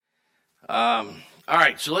All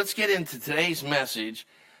right, so let's get into today's message.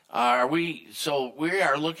 We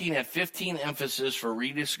are looking at 15 emphasis for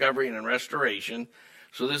rediscovering and restoration.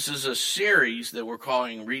 So this is a series that we're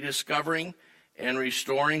calling Rediscovering and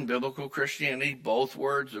Restoring Biblical Christianity. Both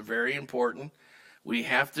words are very important. We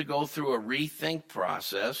have to go through a rethink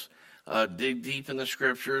process, dig deep in the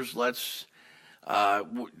scriptures. Let's,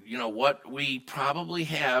 what we probably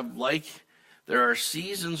have, like there are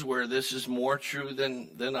seasons where this is more true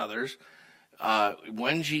than others.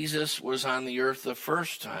 When Jesus was on the earth the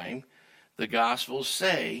first time, the Gospels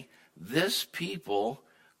say, "This people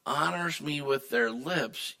honors me with their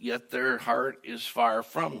lips, yet their heart is far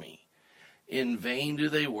from me. In vain do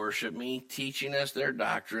they worship me, teaching as their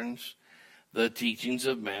doctrines the teachings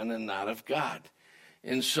of men and not of God."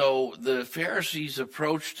 And so the Pharisees'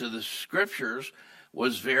 approach to the scriptures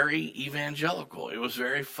was very evangelical. It was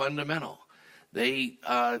very fundamental. They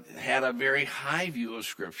had a very high view of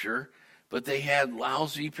scripture, but they had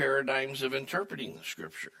lousy paradigms of interpreting the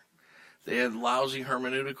scripture. They had lousy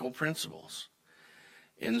hermeneutical principles.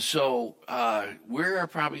 And so we're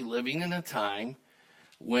probably living in a time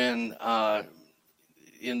when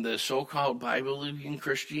in the so-called Bible-believing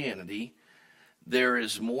Christianity, there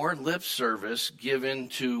is more lip service given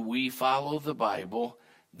to "we follow the Bible"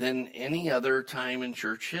 than any other time in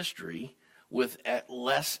church history, with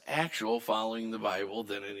less actual following the Bible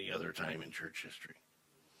than any other time in church history.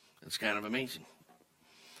 It's kind of amazing.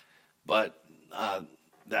 But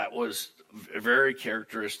that was very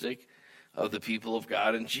characteristic of the people of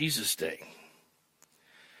God in Jesus' day.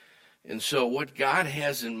 And so what God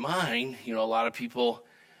has in mind, a lot of people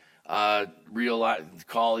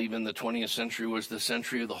call even the 20th century was the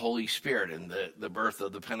century of the Holy Spirit and the birth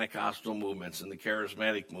of the Pentecostal movements and the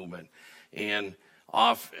charismatic movement. And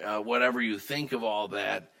whatever you think of all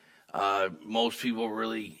that, most people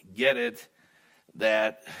really get it.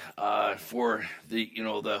 That for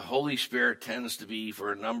the Holy Spirit tends to be,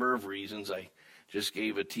 for a number of reasons. I just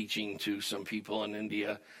gave a teaching to some people in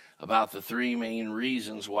India about the three main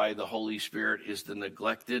reasons why the Holy Spirit is the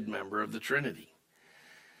neglected member of the Trinity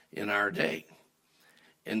in our day.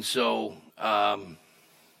 And so,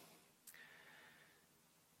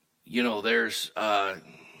 there's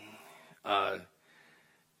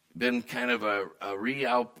been kind of a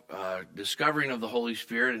discovering of the Holy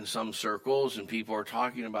Spirit in some circles, and people are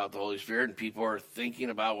talking about the Holy Spirit, and people are thinking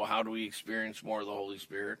about, well, how do we experience more of the Holy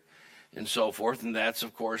Spirit, and so forth. And that's,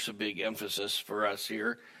 of course, a big emphasis for us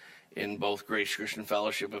here in both Grace Christian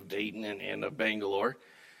Fellowship of Dayton and of Bangalore.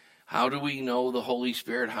 How do we know the Holy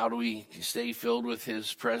Spirit? How do we stay filled with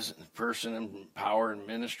his person and power and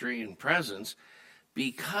ministry and presence?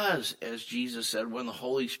 Because, as Jesus said, when the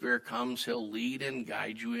Holy Spirit comes, he'll lead and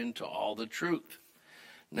guide you into all the truth.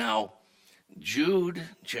 Now, Jude,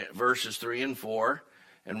 verses 3 and 4,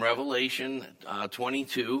 and Revelation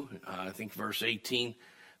 22, I think verse 18,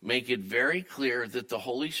 make it very clear that the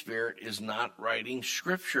Holy Spirit is not writing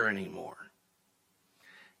scripture anymore.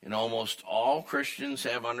 And almost all Christians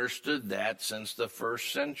have understood that since the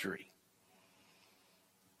first century.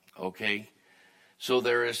 Okay? So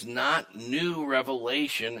there is not new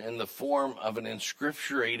revelation in the form of an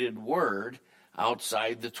inscripturated word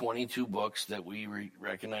outside the 22 books that we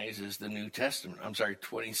recognize as the New Testament.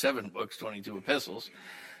 27 books, 22 epistles,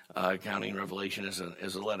 counting Revelation as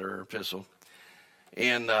a letter or epistle,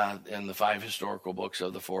 and the 5 historical books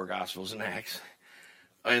of the 4 Gospels and Acts,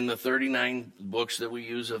 and the 39 books that we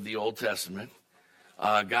use of the Old Testament.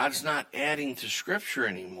 God's not adding to Scripture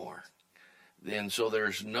anymore. And so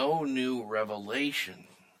there's no new revelation,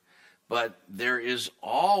 but there is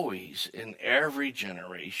always in every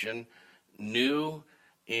generation new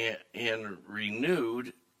and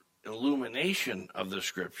renewed illumination of the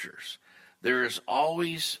scriptures. There is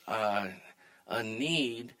always a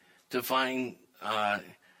need to find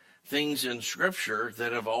things in scripture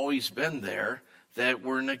that have always been there that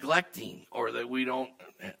we're neglecting or that we don't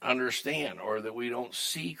understand or that we don't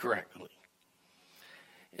see correctly.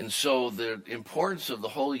 And so the importance of the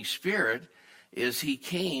Holy Spirit is he's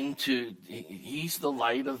the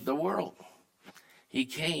light of the world. He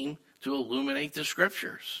came to illuminate the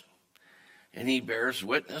scriptures, and he bears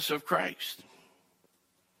witness of Christ.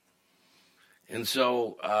 And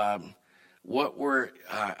so what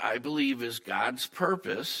I believe is God's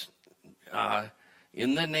purpose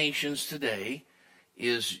in the nations today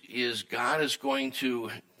is God is going to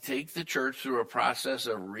take the church through a process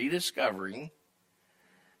of rediscovering,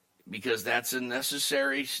 because that's a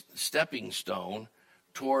necessary stepping stone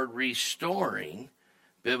toward restoring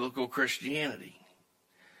biblical Christianity.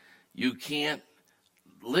 You can't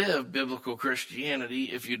live biblical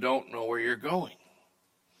Christianity if you don't know where you're going.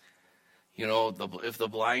 if the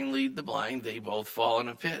blind lead the blind, they both fall in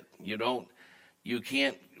a pit. You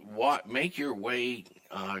can't make your way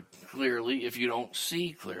clearly if you don't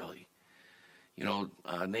see clearly.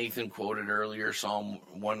 Nathan quoted earlier Psalm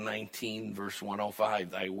 119, verse 105,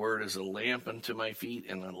 "Thy word is a lamp unto my feet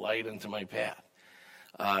and a light unto my path."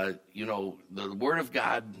 The word of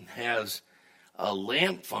God has a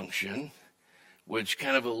lamp function, which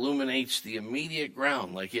kind of illuminates the immediate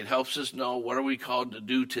ground. Like, it helps us know what are we called to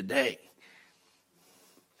do today.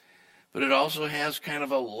 But it also has kind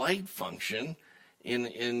of a light function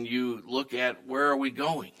in you look at where are we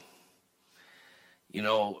going.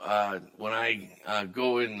 When I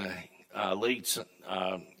go in the late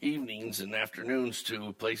evenings and afternoons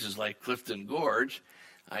to places like Clifton Gorge,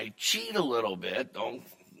 I cheat a little bit. I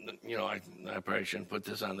probably shouldn't put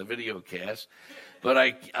this on the video cast, but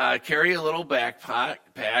I carry a little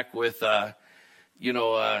backpack with, a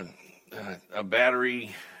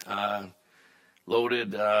battery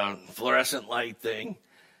loaded fluorescent light thing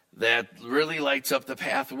that really lights up the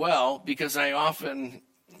path well, because I often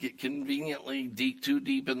get conveniently too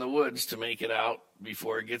deep in the woods to make it out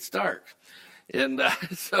before it gets dark. And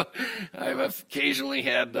so I've occasionally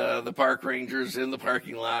had the park rangers in the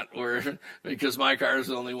parking lot because my car is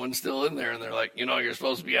the only one still in there, and they're like, you're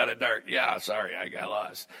supposed to be out at dark. Yeah, sorry, I got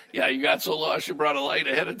lost. Yeah, you got so lost you brought a light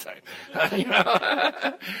ahead of time.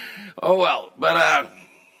 Oh well, but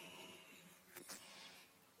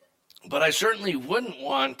I certainly wouldn't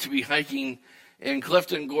want to be hiking in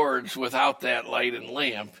Clifton Gorge without that light and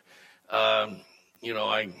lamp. I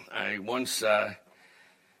once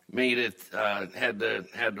made it, had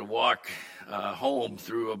to walk home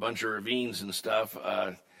through a bunch of ravines and stuff.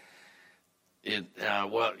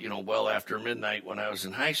 Well after midnight when I was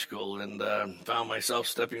in high school, and found myself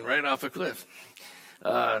stepping right off a cliff.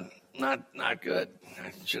 Not good.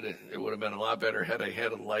 It would have been a lot better had I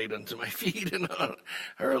had a light unto my feet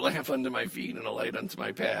or a lamp unto my feet and a light unto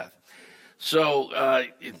my path. So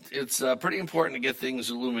it's pretty important to get things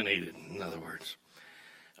illuminated, in other words,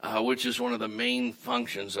 which is one of the main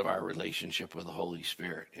functions of our relationship with the Holy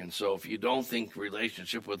Spirit. And so if you don't think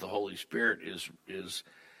relationship with the Holy Spirit is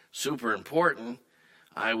super important,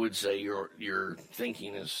 I would say your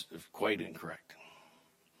thinking is quite incorrect.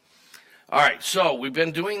 All right, so we've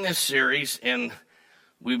been doing this series, and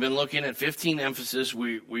we've been looking at 15 emphasis.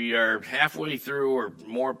 We are halfway through, or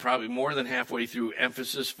probably more than halfway through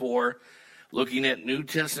emphasis 4, looking at New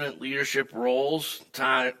Testament leadership roles,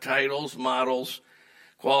 titles, models,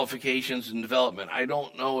 qualifications, and development. I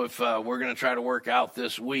don't know if we're going to try to work out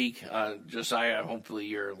this week, Josiah, hopefully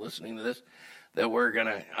you're listening to this, that we're going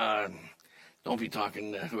to, don't be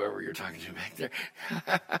talking to whoever you're talking to back there.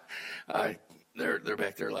 They're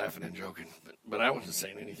back there laughing and joking, but I wasn't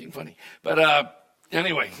saying anything funny. But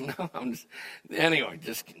anyway,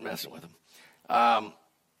 just messing with them.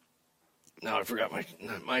 Now I forgot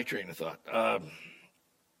my train of thought.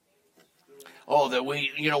 That we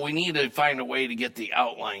need to find a way to get the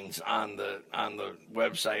outlines on the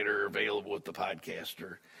website or available with the podcast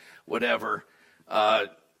or whatever.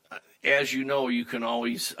 As you know, you can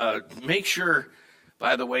always make sure,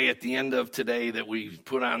 by the way, at the end of today that we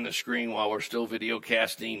put on the screen while we're still video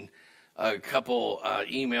casting a couple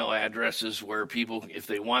email addresses where people, if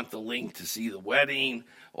they want the link to see the wedding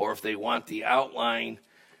or if they want the outline,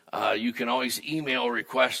 you can always email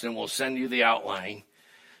request and we'll send you the outline.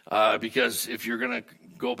 Because if you're going to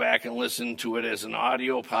go back and listen to it as an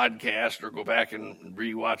audio podcast or go back and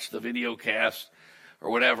rewatch the video cast or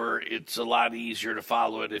whatever, it's a lot easier to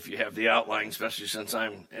follow it if you have the outline, especially since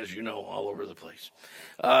I'm, as you know, all over the place.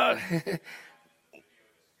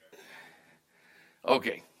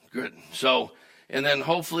 Okay, good. So, and then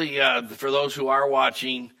hopefully for those who are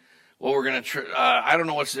watching, what we're going to, I don't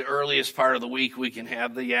know what's the earliest part of the week we can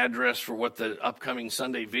have the address for what the upcoming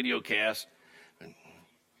Sunday video cast.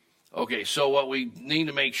 Okay, so what we need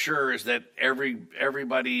to make sure is that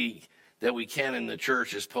everybody that we can in the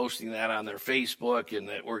church is posting that on their Facebook and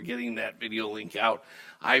that we're getting that video link out.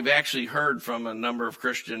 I've actually heard from a number of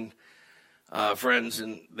Christian friends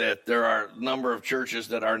and that there are a number of churches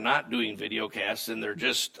that are not doing video casts and they're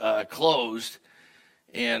just closed.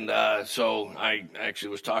 And so I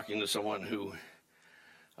actually was talking to someone who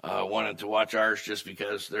wanted to watch ours just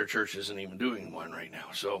because their church isn't even doing one right now.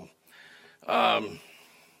 So,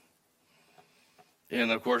 and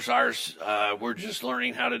of course ours, we're just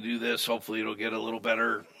learning how to do this. Hopefully it'll get a little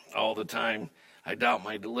better all the time. I doubt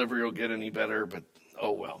my delivery will get any better, but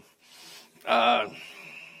oh well.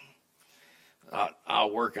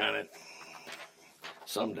 I'll work on it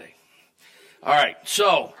someday. All right,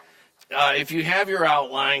 so if you have your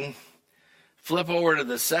outline, flip over to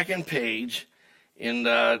the second page, And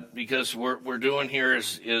because we're doing here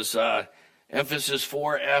is emphasis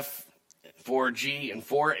 4F, 4G, and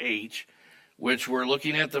 4H, which we're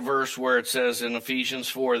looking at the verse where it says in Ephesians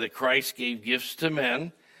 4 that Christ gave gifts to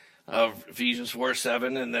men, of Ephesians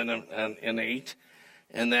 4:7 and then in 8,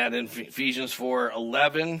 and that in Ephesians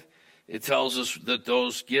 4:11 it tells us that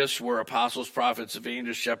those gifts were apostles, prophets,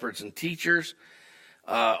 evangelists, shepherds, and teachers.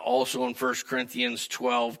 Also in 1 Corinthians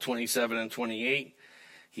 12:27 and 28,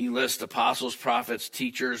 he lists apostles, prophets,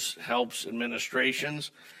 teachers, helps,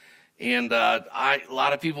 administrations. And a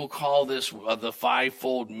lot of people call this the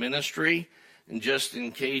fivefold ministry. And just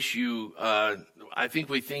in case you, I think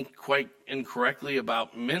we think quite incorrectly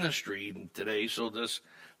about ministry today. So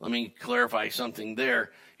let me clarify something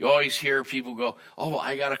there. You always hear people go, "Oh, well,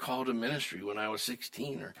 I got a call to ministry when I was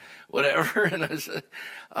 16 or whatever,"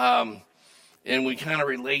 and we kind of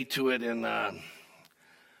relate to it in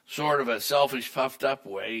sort of a selfish, puffed up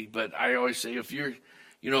way. But I always say, if you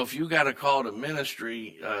got a call to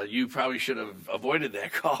ministry, you probably should have avoided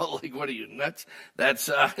that call. Like, what are you, nuts? That's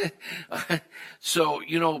so,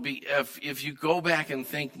 if you go back and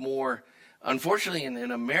think more, unfortunately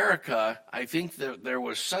in America, I think that there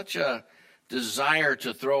was such a desire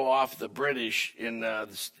to throw off the British in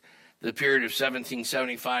the period of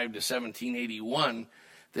 1775 to 1781,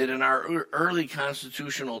 that in our early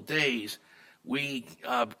constitutional days, we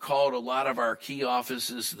called a lot of our key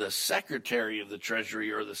offices the Secretary of the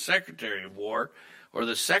Treasury or the Secretary of War or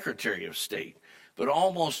the Secretary of State. But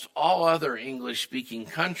almost all other English-speaking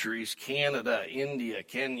countries, Canada, India,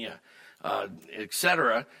 Kenya,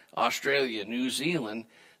 etc., Australia, New Zealand,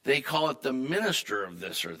 they call it the minister of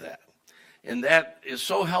this or that. And that is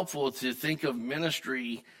so helpful to think of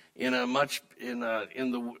ministry in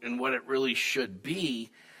what it really should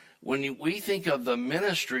be. When we think of the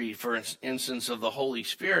ministry, for instance, of the Holy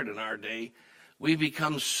Spirit in our day, we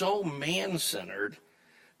become so man-centered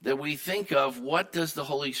that we think of, what does the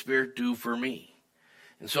Holy Spirit do for me?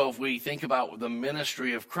 And so if we think about the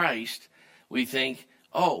ministry of Christ, we think,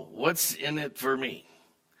 oh, what's in it for me?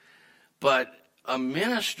 But a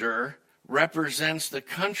minister represents the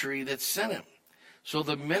country that sent him. So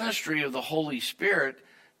the ministry of the Holy Spirit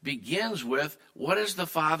begins with, what does the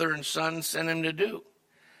Father and Son send him to do?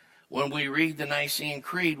 When we read the Nicene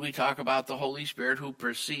Creed, we talk about the Holy Spirit who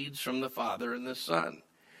proceeds from the Father and the Son.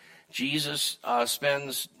 Jesus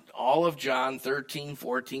spends all of John 13,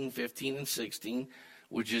 14, 15, and 16,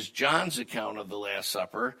 which is John's account of the Last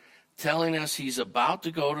Supper, telling us he's about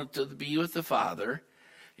to go to be with the Father,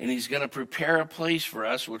 and he's going to prepare a place for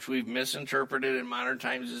us, which we've misinterpreted in modern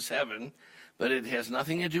times as heaven, but it has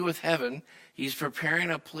nothing to do with heaven. He's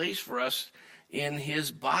preparing a place for us in his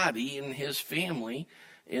body, in his family,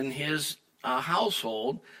 in his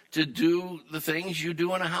household, to do the things you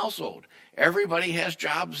do in a household. Everybody has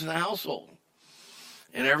jobs in the household,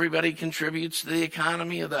 and everybody contributes to the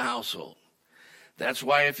economy of the household. That's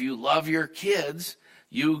why if you love your kids,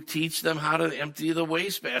 you teach them how to empty the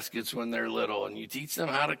waste baskets when they're little, and you teach them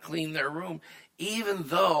how to clean their room, even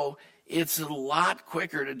though it's a lot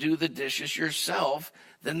quicker to do the dishes yourself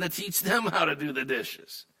than to teach them how to do the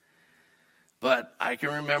dishes. But I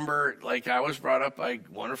can remember, like, I was brought up by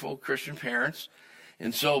wonderful Christian parents.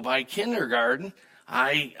 And so by kindergarten,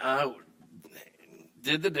 I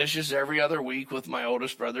did the dishes every other week with my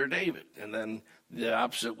oldest brother, David. And then the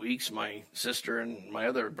opposite weeks, my sister and my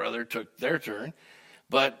other brother took their turn.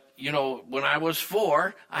 But, when I was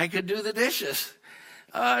 4, I could do the dishes.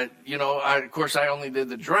 Of course, I only did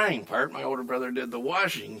the drying part. My older brother did the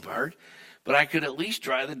washing part. But I could at least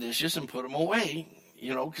dry the dishes and put them away,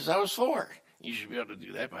 because I was 4. You should be able to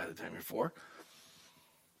do that by the time you're 4.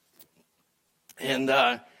 And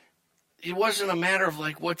it wasn't a matter of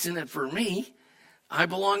like, what's in it for me. I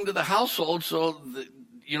belonged to the household, so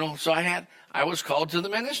I was called to the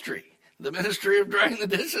ministry of drying the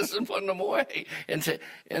dishes and putting them away and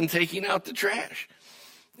taking out the trash.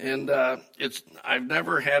 And I've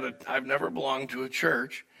never belonged to a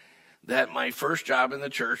church that my first job in the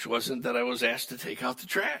church wasn't that I was asked to take out the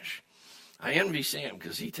trash. I envy Sam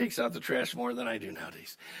because he takes out the trash more than I do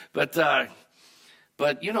nowadays. But that's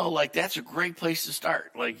a great place to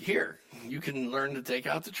start. Like, here, you can learn to take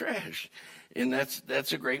out the trash, and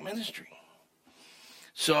that's a great ministry.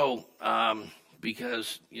 So,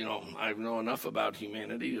 because I know enough about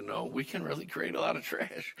humanity to know we can really create a lot of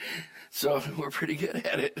trash, so we're pretty good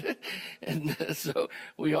at it, and so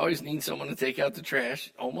we always need someone to take out the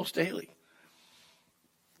trash almost daily.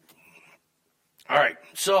 All right,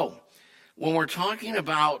 so when we're talking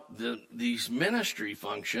about these ministry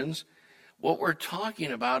functions, what we're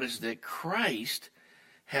talking about is that Christ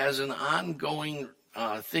has an ongoing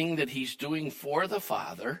thing that he's doing for the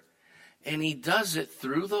Father, And he does it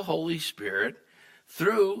through the Holy Spirit,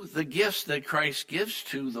 through the gifts that Christ gives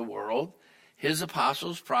to the world, his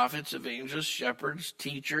apostles, prophets, evangelists, shepherds,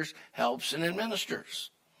 teachers, helps, and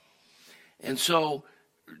administrators. And so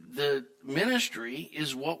the ministry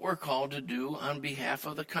is what we're called to do on behalf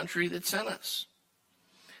of the country that sent us.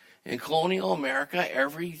 In colonial America,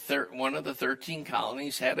 every one of the 13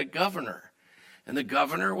 colonies had a governor. And the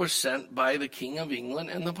governor was sent by the King of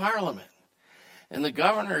England and the Parliament. And the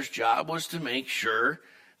governor's job was to make sure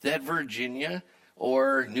that Virginia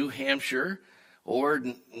or New Hampshire or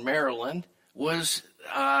Maryland was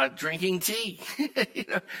drinking tea,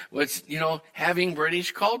 was having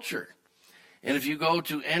British culture. And if you go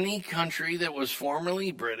to any country that was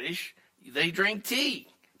formerly British, they drink tea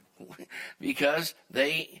because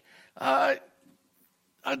they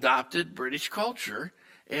adopted British culture,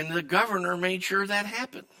 and the governor made sure that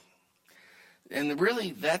happened. And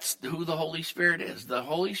really, that's who the Holy Spirit is. The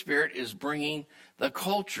Holy Spirit is bringing the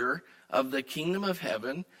culture of the kingdom of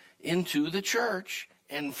heaven into the church,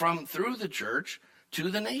 and through the church to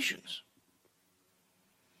the nations.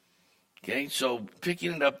 Okay, so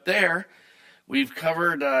picking it up there, we've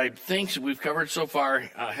covered, we've covered so far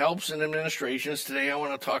helps and administrations. Today I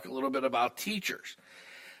want to talk a little bit about teachers.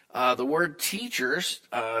 The word teachers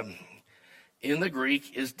in the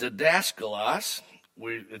Greek is didaskalos.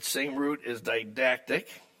 Its same root is didactic.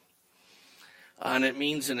 And it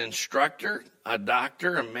means an instructor, a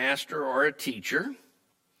doctor, a master, or a teacher.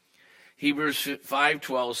 Hebrews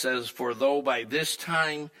 5:12 says, "For though by this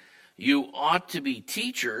time you ought to be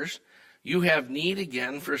teachers, you have need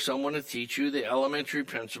again for someone to teach you the elementary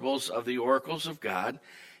principles of the oracles of God,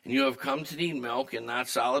 and you have come to need milk and not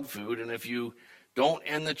solid food." And if you don't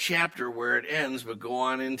end the chapter where it ends, but go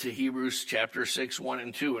on into Hebrews chapter 6, 1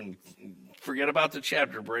 and 2, and forget about the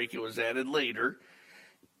chapter break, it was added later.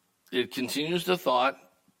 It continues the thought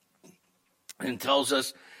and tells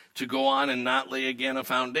us to go on and not lay again a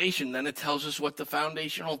foundation. Then it tells us what the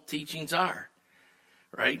foundational teachings are,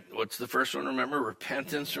 right? What's the first one? Remember,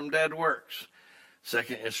 repentance from dead works.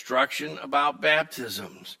 Second, instruction about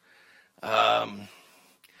baptisms.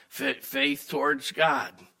 Faith towards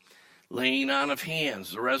God. Laying on of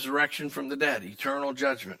hands, the resurrection from the dead, eternal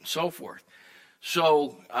judgment, and so forth.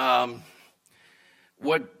 So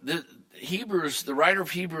what the writer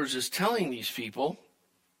of Hebrews is telling these people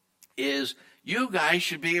is, you guys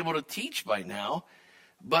should be able to teach by now,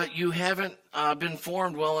 but you haven't been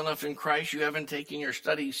formed well enough in Christ. You haven't taken your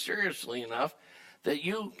studies seriously enough that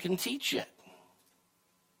you can teach yet.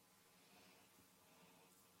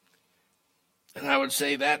 And I would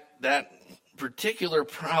say that particular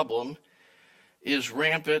problem is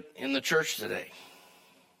rampant in the church today.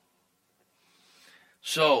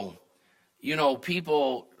 So,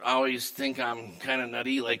 people always think I'm kind of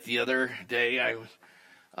nutty. Like the other day, I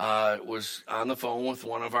was on the phone with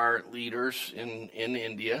one of our leaders in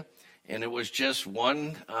India, and it was just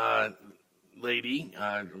one lady,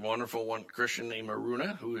 wonderful one Christian named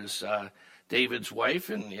Aruna, who is David's wife,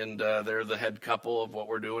 and they're the head couple of what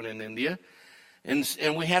we're doing in India.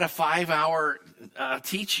 And we had a 5-hour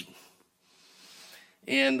teaching.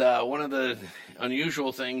 And one of the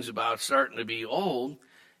unusual things about starting to be old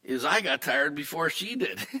is I got tired before she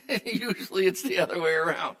did. Usually it's the other way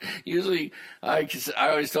around. Usually I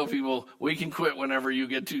always tell people, we can quit whenever you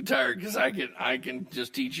get too tired, because I can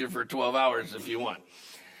just teach you for 12 hours if you want.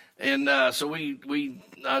 And so we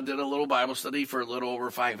did a little Bible study for a little over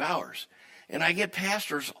 5 hours. And I get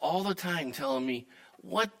pastors all the time telling me,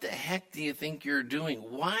 what the heck do you think you're doing?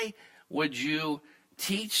 Why would you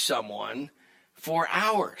teach someone for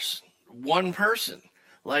hours, one person?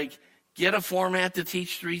 Like, get a format to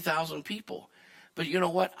teach 3,000 people. But you know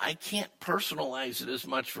what? I can't personalize it as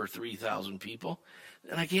much for 3,000 people,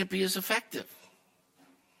 and I can't be as effective.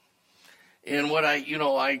 And what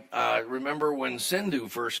I remember when Sindhu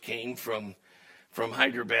first came from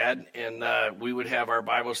Hyderabad, and we would have our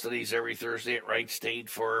Bible studies every Thursday at Wright State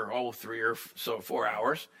for 3 or 4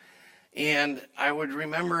 hours. And I would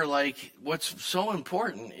remember, what's so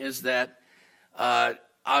important is that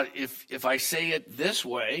if I say it this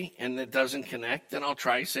way and it doesn't connect, then I'll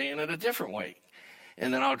try saying it a different way.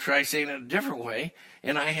 And then I'll try saying it a different way,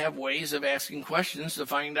 and I have ways of asking questions to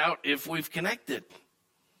find out if we've connected,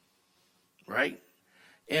 right?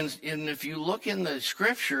 And if you look in the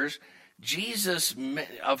scriptures, Jesus,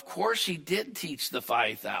 of course, he did teach the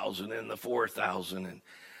 5,000 and the 4,000, and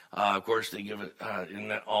of course they give it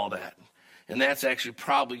and all that. And that's actually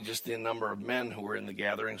probably just the number of men who were in the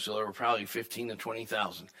gathering, so there were probably 15 to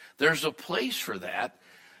 20,000. There's a place for that,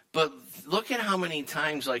 but look at how many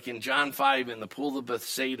times, like in John 5 in the pool of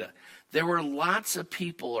Bethsaida, there were lots of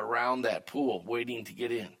people around that pool waiting to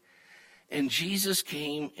get in. And Jesus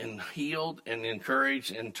came and healed and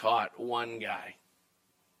encouraged and taught one guy.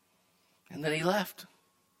 And then he left.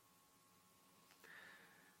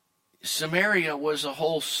 Samaria was a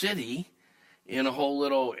whole city in a whole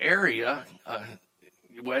little area,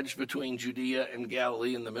 wedged between Judea and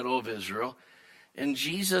Galilee in the middle of Israel. And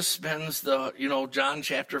Jesus spends John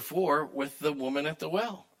chapter 4 with the woman at the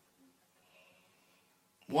well.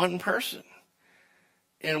 One person.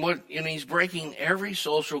 And he's breaking every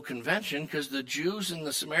social convention, because the Jews and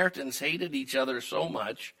the Samaritans hated each other so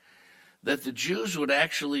much that the Jews would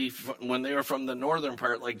actually, when they were from the northern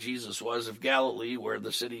part, like Jesus was, of Galilee, where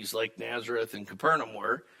the cities like Nazareth and Capernaum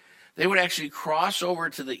were, they would actually cross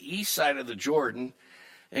over to the east side of the Jordan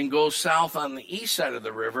and go south on the east side of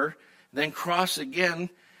the river, then cross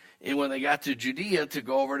again, and when they got to Judea, to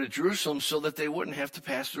go over to Jerusalem, so that they wouldn't have to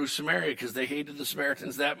pass through Samaria, because they hated the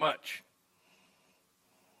Samaritans that much.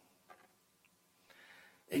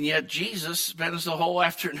 And yet Jesus spends the whole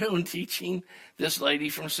afternoon teaching this lady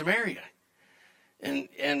from Samaria.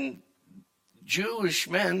 And Jewish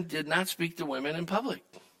men did not speak to women in public.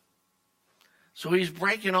 So he's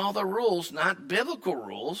breaking all the rules, not biblical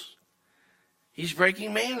rules. He's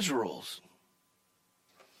breaking man's rules.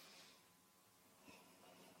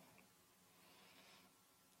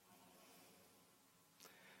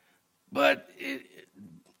 But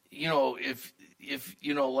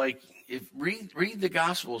read the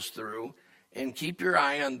Gospels through and keep your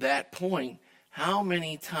eye on that point. How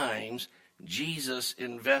many times Jesus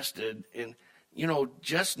invested in,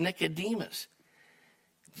 just Nicodemus?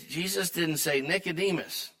 Jesus didn't say,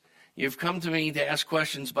 Nicodemus, you've come to me to ask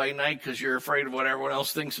questions by night because you're afraid of what everyone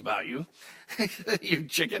else thinks about you, you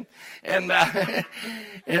chicken. And that's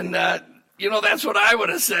what I would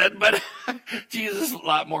have said, but Jesus is a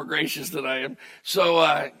lot more gracious than I am.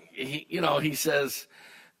 So, he says,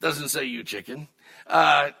 doesn't say you chicken.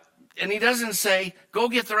 And he doesn't say, go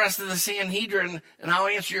get the rest of the Sanhedrin and I'll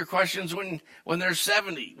answer your questions when there's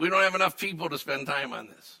 70. We don't have enough people to spend time on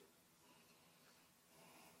this.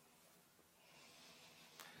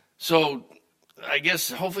 So I guess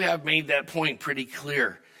hopefully I've made that point pretty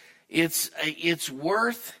clear. It's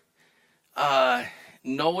worth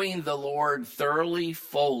knowing the Lord thoroughly,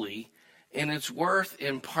 fully, and it's worth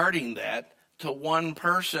imparting that to one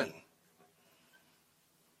person.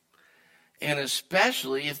 And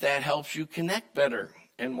especially if that helps you connect better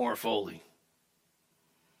and more fully.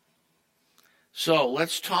 So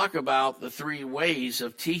let's talk about the 3 ways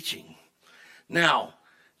of teaching. Now,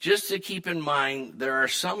 just to keep in mind, there are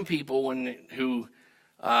some people who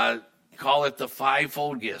call it the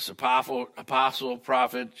 5-fold gifts: apostle,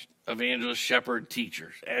 prophet, evangelist, shepherd,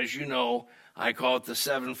 teachers. As you know, I call it the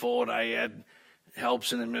 7-fold. I add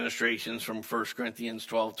helps and administrations from 1 Corinthians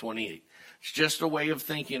 12:28. It's just a way of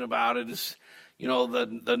thinking about it. It's,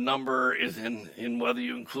 the number is in whether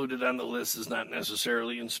you include it on the list is not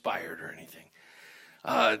necessarily inspired or anything.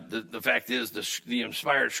 The fact is the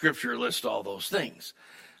inspired scripture lists all those things.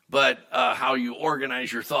 But how you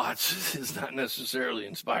organize your thoughts is not necessarily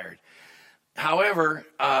inspired. However,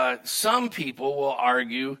 some people will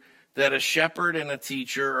argue that a shepherd and a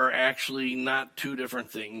teacher are actually not 2 different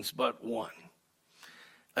things, but one.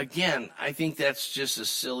 Again, I think that's just a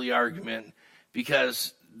silly argument,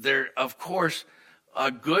 because of course, a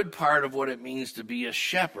good part of what it means to be a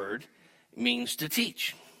shepherd means to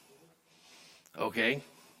teach. Okay?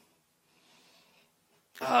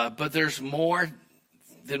 But there's more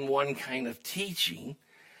than one kind of teaching,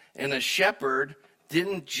 and a shepherd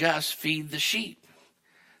didn't just feed the sheep.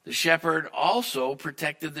 The shepherd also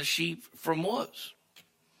protected the sheep from wolves.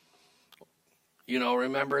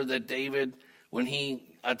 Remember that David, when he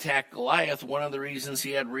attacked Goliath, one of the reasons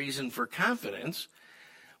he had reason for confidence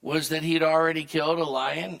was that he'd already killed a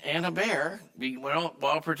lion and a bear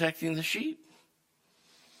while protecting the sheep.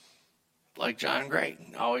 Like John Gray,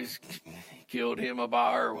 always killed him a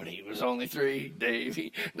bar when he was only 3.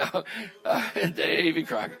 Davy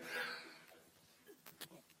Crockett.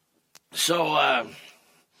 So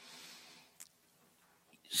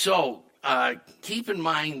keep in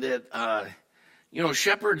mind that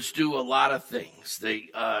shepherds do a lot of things.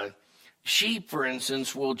 Sheep, for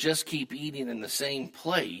instance, will just keep eating in the same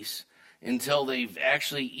place until they've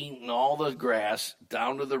actually eaten all the grass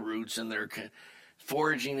down to the roots, and they're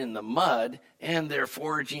foraging in the mud, and they're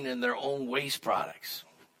foraging in their own waste products.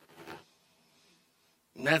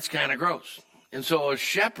 And that's kind of gross. And so a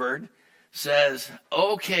shepherd says,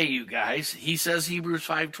 okay, you guys, he says Hebrews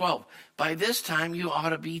 5:12, by this time you ought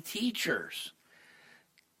to be teachers.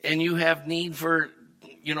 And you have need for,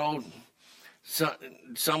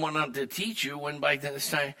 someone to teach you when by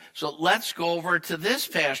this time. So let's go over to this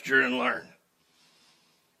pasture and learn.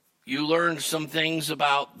 you learned some things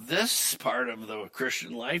about this part of the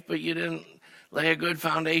Christian life, but you didn't lay a good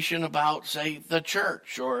foundation about, say, the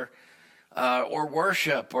church or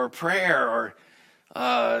worship or prayer or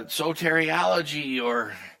soteriology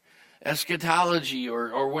or eschatology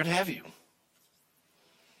or what have you.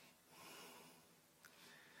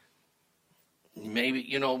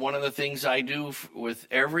 Maybe, one of the things I do with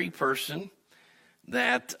every person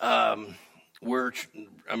that we're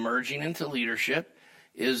emerging into leadership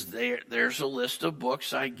is there's a list of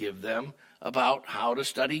books I give them about how to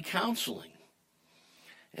study counseling.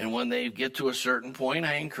 And when they get to a certain point,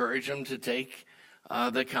 I encourage them to take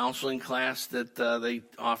the counseling class that they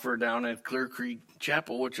offer down at Clear Creek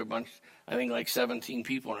Chapel, which I think like 17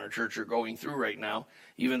 people in our church are going through right now.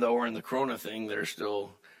 Even though we're in the Corona thing, they're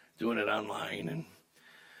still doing it online and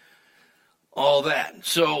all that.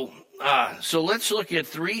 So let's look at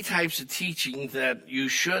 3 types of teaching that you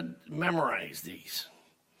should memorize these.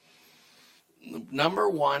 Number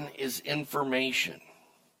 1 is information.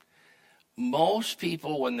 Most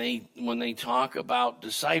people, when they talk about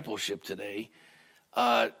discipleship today,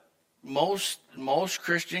 most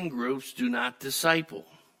Christian groups do not disciple.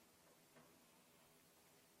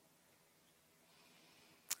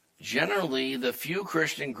 Generally, the few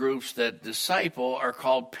Christian groups that disciple are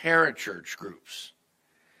called parachurch groups.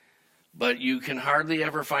 But you can hardly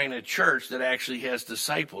ever find a church that actually has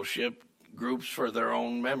discipleship groups for their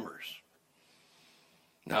own members.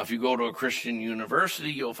 Now, if you go to a Christian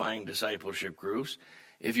university, you'll find discipleship groups.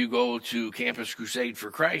 If you go to Campus Crusade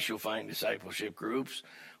for Christ, you'll find discipleship groups.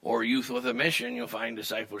 Or Youth with a Mission, you'll find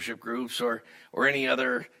discipleship groups. Or any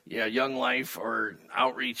other Young Life or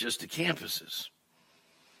outreaches to campuses.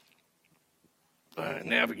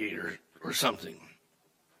 Navigator or something.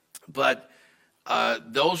 But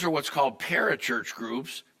those are what's called parachurch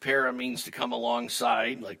groups. Para means to come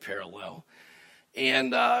alongside, like parallel.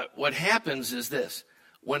 And what happens is this.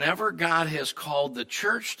 Whenever God has called the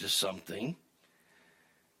church to something,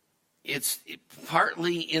 it's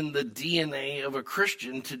partly in the DNA of a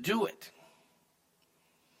Christian to do it.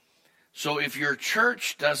 So if your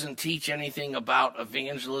church doesn't teach anything about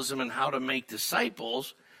evangelism and how to make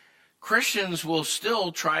disciples, Christians will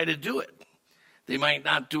still try to do it. They might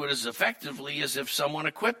not do it as effectively as if someone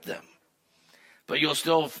equipped them. But you'll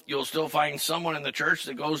still find someone in the church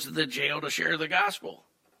that goes to the jail to share the gospel,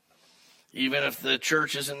 even if the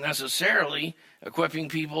church isn't necessarily equipping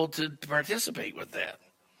people to participate with that.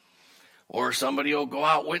 Or somebody will go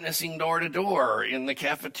out witnessing door to door in the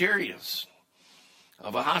cafeterias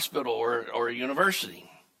of a hospital or a university.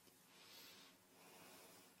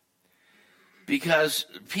 Because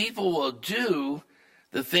people will do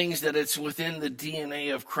the things that it's within the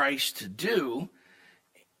DNA of Christ to do,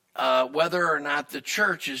 whether or not the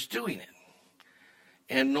church is doing it.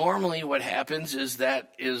 And normally what happens is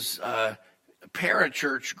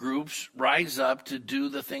parachurch groups rise up to do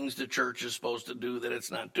the things the church is supposed to do that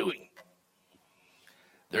it's not doing.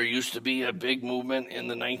 There used to be a big movement in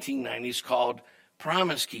the 1990s called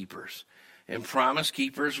Promise Keepers. And Promise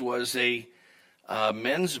Keepers was a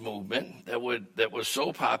men's movement that was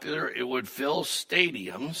so popular it would fill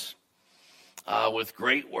stadiums with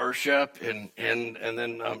great worship and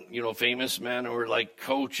then famous men who were like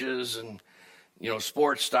coaches and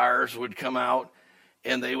sports stars would come out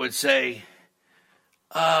and they would say,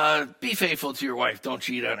 be faithful to your wife, don't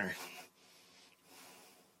cheat on her.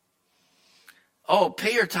 Oh,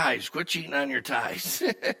 pay your tithes, quit cheating on your tithes.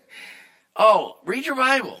 Oh, read your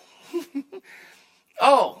Bible.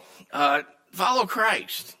 Oh, follow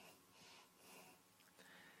Christ.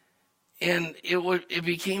 And it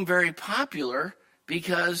became very popular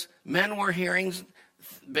because men were hearing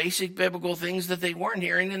basic biblical things that they weren't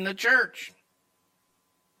hearing in the church.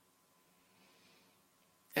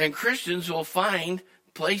 And Christians will find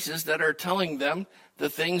places that are telling them the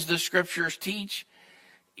things the scriptures teach.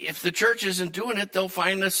 If the church isn't doing it, they'll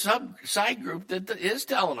find a side group that is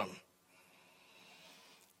telling them.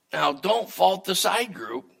 Now, don't fault the side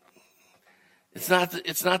group. It's not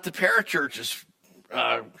the parachurch's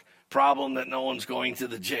problem that no one's going to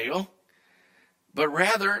the jail, but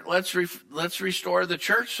rather let's restore the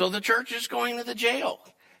church so the church is going to the jail,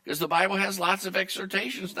 because the Bible has lots of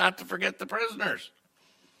exhortations not to forget the prisoners.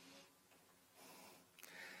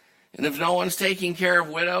 And if no one's taking care of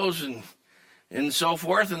widows and so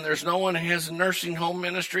forth, and there's no one who has a nursing home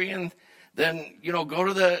ministry, and then go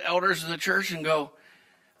to the elders of the church and go,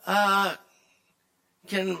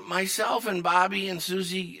 can myself and Bobby and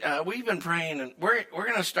Susie, we've been praying, and we're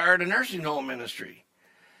going to start a nursing home ministry.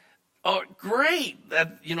 Oh, great!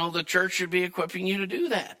 That the church should be equipping you to do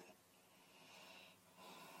that.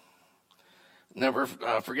 Never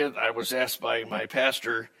forget, I was asked by my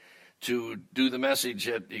pastor to do the message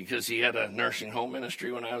because he had a nursing home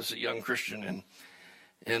ministry when I was a young Christian,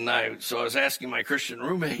 and I was asking my Christian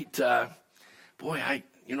roommate,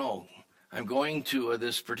 I'm going to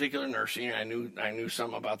this particular nursing. I knew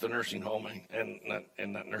some about the nursing home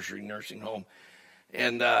and that nursing home,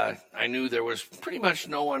 and I knew there was pretty much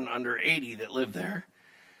no one under 80 that lived there,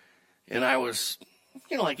 and I was,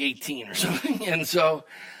 like 18 or something, and so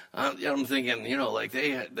I'm thinking,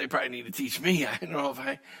 they probably need to teach me. I don't know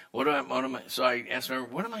if what am I? So I asked him,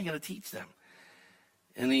 what am I going to teach them?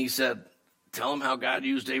 And he said, tell them how God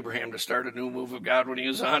used Abraham to start a new move of God when he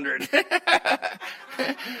was 100.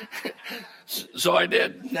 So I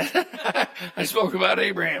did. I spoke about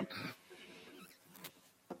Abraham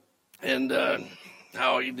and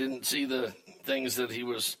how he didn't see the things that he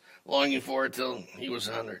was longing for until he was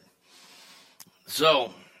 100.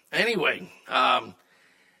 So anyway,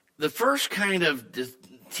 the first kind of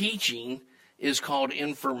teaching is called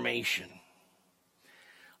information.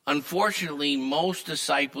 Unfortunately, most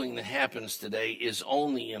discipling that happens today is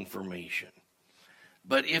only information.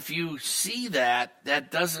 But if you see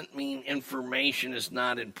that doesn't mean information is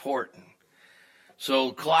not important.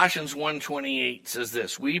 So Colossians 1:28 says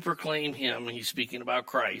this, we proclaim him, he's speaking about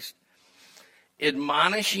Christ,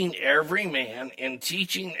 admonishing every man and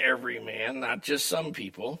teaching every man, not just some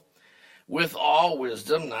people, with all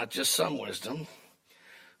wisdom, not just some wisdom,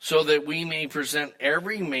 so that we may present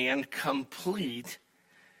every man complete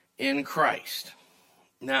in Christ.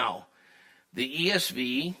 Now, the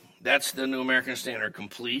ESV, that's the New American Standard,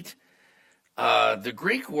 complete. The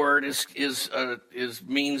Greek word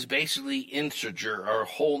means basically integer or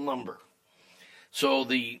whole number. So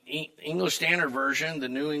the English Standard Version, the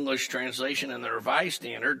New English Translation, and the Revised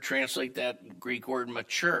Standard translate that Greek word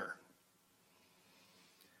mature.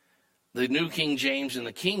 The New King James and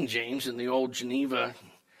the King James and the Old Geneva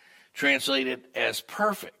translate it as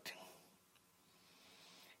perfect.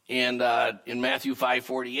 And in Matthew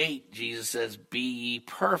 5:48, Jesus says, be ye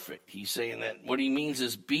perfect. He's saying that what he means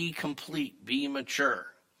is be complete, be mature.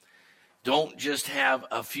 Don't just have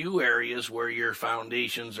a few areas where your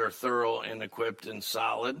foundations are thorough and equipped and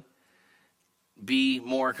solid. Be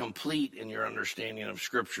more complete in your understanding of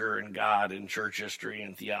Scripture and God and church history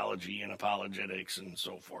and theology and apologetics and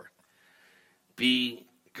so forth. Be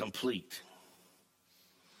complete.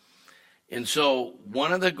 And so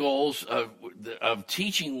one of the goals of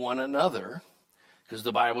teaching one another, because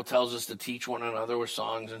the Bible tells us to teach one another with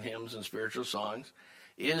songs and hymns and spiritual songs,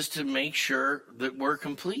 is to make sure that we're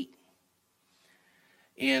complete.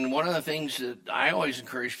 And one of the things that I always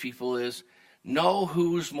encourage people is know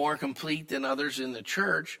who's more complete than others in the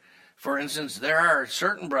church. For instance, there are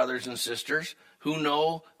certain brothers and sisters who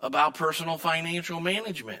know about personal financial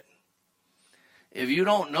management. If you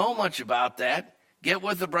don't know much about that, get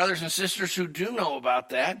with the brothers and sisters who do know about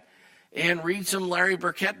that and read some Larry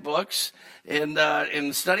Burkett books and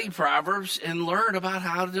study Proverbs and learn about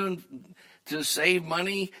how to save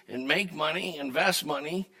money and make money, invest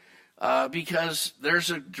money, because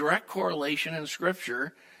there's a direct correlation in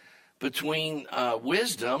Scripture between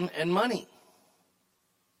wisdom and money.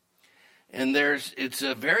 And it's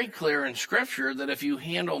very clear in Scripture that if you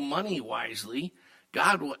handle money wisely,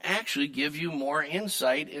 God will actually give you more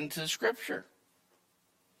insight into Scripture.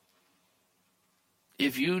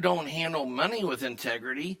 If you don't handle money with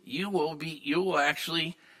integrity, you will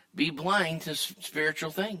actually be blind to spiritual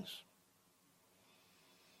things.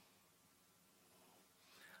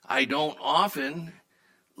 I don't often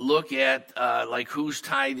look at like who's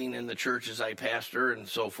tithing in the churches I pastor and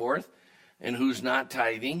so forth, and who's not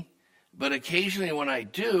tithing. But occasionally when I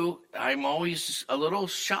do, I'm always a little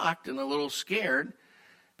shocked and a little scared,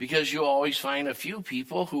 because you always find a few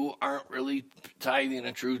people who aren't really tithing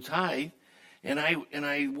a true tithe, and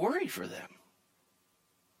I worry for them.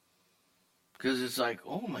 Because it's like,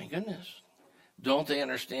 oh my goodness, don't they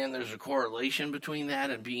understand there's a correlation between that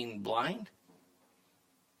and being blind?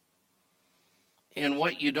 And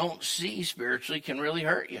what you don't see spiritually can really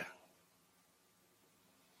hurt you.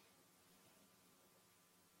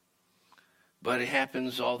 But it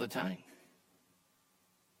happens all the time.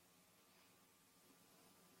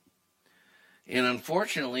 And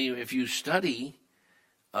unfortunately, if you study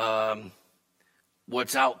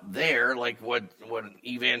what's out there, like what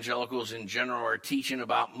evangelicals in general are teaching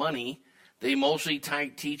about money, they mostly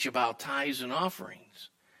teach about tithes and offerings.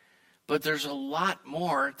 But there's a lot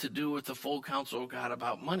more to do with the full counsel of God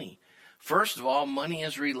about money. First of all, money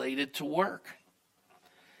is related to work.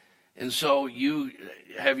 And so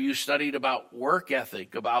have you studied about work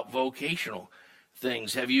ethic, about vocational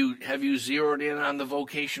things? Have you zeroed in on the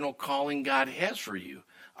vocational calling God has for you?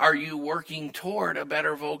 Are you working toward a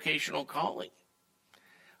better vocational calling?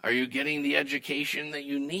 Are you getting the education that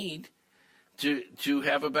you need to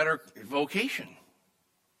have a better vocation?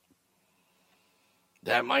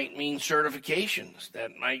 That might mean certifications.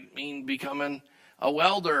 That might mean becoming a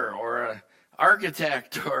welder or an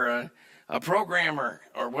architect or a programmer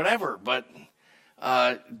or whatever. But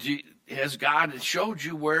has God showed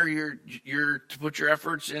you where you're to put your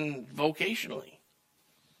efforts in vocationally?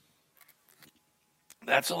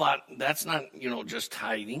 That's a lot. That's not, just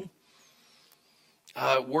tithing.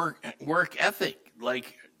 Work ethic.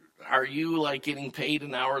 Like, are you like getting paid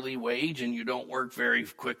an hourly wage and you don't work very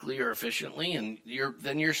quickly or efficiently, and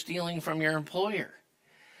you're stealing from your employer?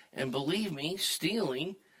 And believe me,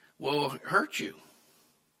 stealing will hurt you.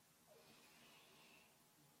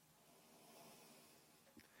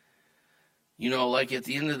 Like at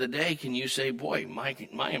the end of the day, can you say, boy,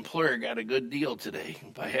 my employer got a good deal today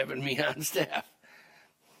by having me on staff?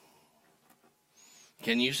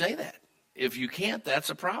 Can you say that? If you can't, that's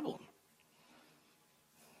a problem.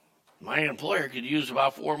 My employer could use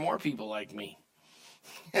about 4 more people like me.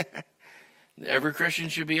 Every Christian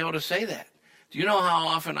should be able to say that. Do you know how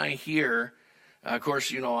often I hear, of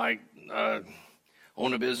course, I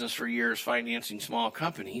own a business for years financing small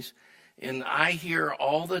companies, and I hear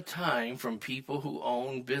all the time from people who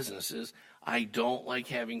own businesses, I don't like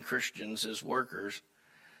having Christians as workers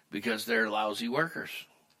because they're lousy workers.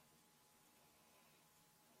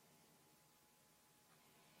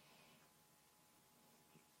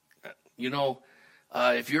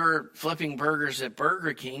 If you're flipping burgers at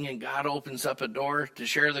Burger King and God opens up a door to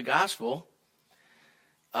share the gospel,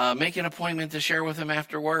 make an appointment to share with him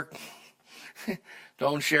after work.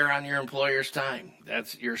 Don't share on your employer's time.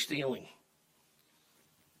 You're stealing.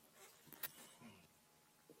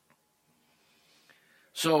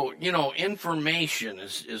 So, information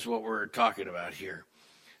is what we're talking about here.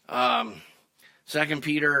 2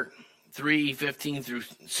 Peter 3:15 through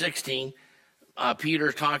 16.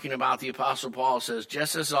 Peter, talking about the Apostle Paul, says,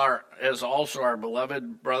 just as also our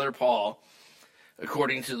beloved brother Paul,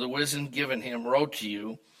 according to the wisdom given him, wrote to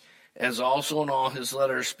you, as also in all his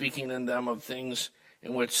letters, speaking in them of things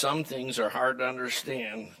in which some things are hard to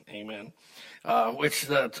understand, amen, which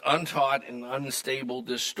the untaught and unstable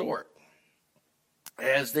distort,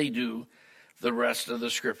 as they do the rest of the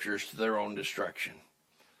scriptures to their own destruction.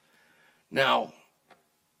 Now,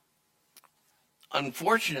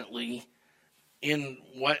 unfortunately, in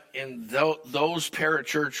those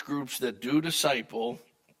parachurch groups that do disciple,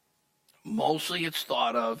 mostly it's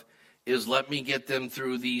thought of is, let me get them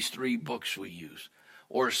through these 3 books we use,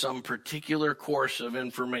 or some particular course of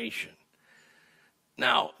information.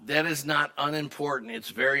 Now, that is not unimportant. It's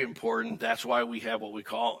very important. That's why we have what we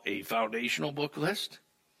call a foundational book list,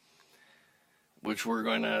 which we're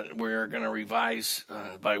going to revise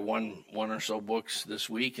by one or so books this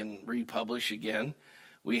week and republish again.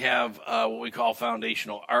 We have what we call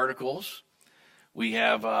foundational articles. We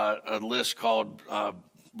have a list called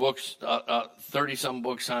books, 30-some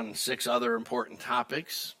books on 6 other important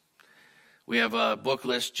topics. We have a book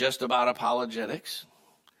list just about apologetics.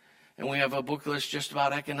 And we have a book list just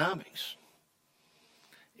about economics.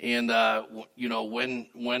 And,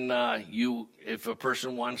 if a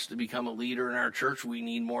person wants to become a leader in our church, we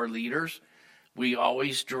need more leaders. We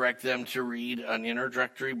always direct them to read an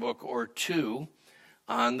introductory book or 2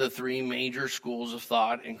 on the 3 major schools of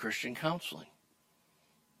thought in Christian counseling.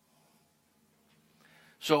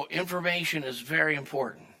 So information is very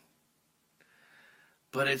important,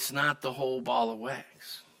 but it's not the whole ball of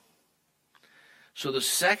wax. So the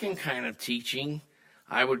second kind of teaching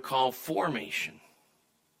I would call formation.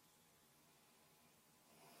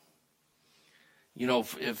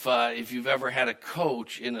 If you've ever had a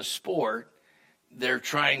coach in a sport, they're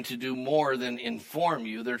trying to do more than inform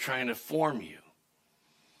you. They're trying to form you.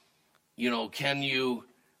 Can you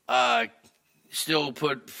still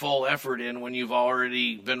put full effort in when you've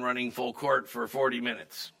already been running full court for 40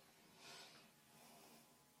 minutes?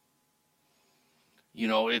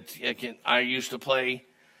 I used to play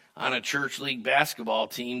on a church league basketball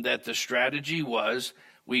team that the strategy was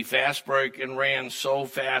we fast break and ran so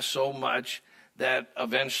fast, so much that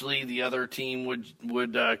eventually the other team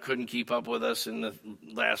would couldn't keep up with us in the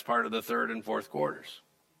last part of the 3rd and 4th quarters.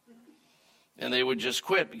 And they would just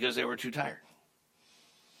quit because they were too tired.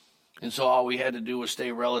 And so all we had to do was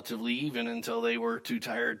stay relatively even until they were too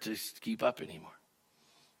tired to keep up anymore.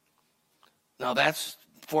 Now that's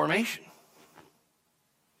formation.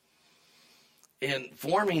 And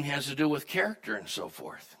forming has to do with character and so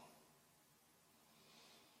forth.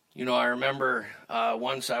 I remember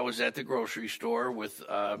once I was at the grocery store with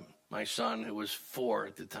my son, who was 4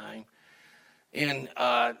 at the time, And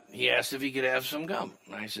he asked if he could have some gum.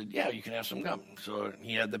 And I said, yeah, you can have some gum. So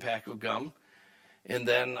he had the pack of gum. And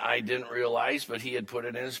then I didn't realize, but he had put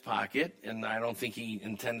it in his pocket, and I don't think he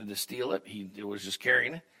intended to steal it. He was just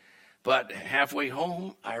carrying it. But halfway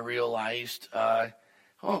home, I realized,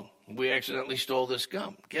 we accidentally stole this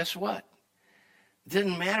gum. Guess what? It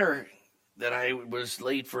didn't matter that I was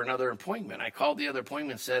late for another appointment. I called the other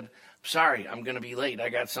appointment and said, sorry, I'm going to be late. I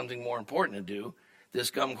got something more important to do.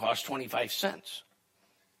 This gum costs 25 cents.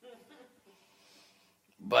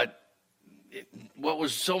 But what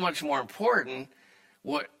was so much more important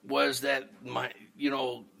was that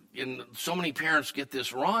and so many parents get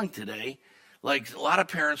this wrong today. Like, a lot of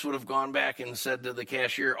parents would have gone back and said to the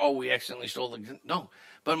cashier, oh, we accidentally stole the... No,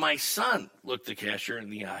 but my son looked the cashier in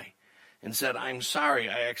the eye and said, I'm sorry,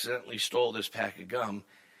 I accidentally stole this pack of gum.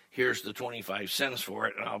 Here's the 25 cents for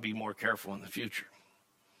it, and I'll be more careful in the future.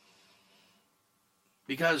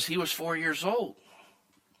 Because he was 4 years old.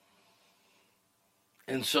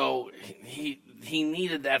 And so he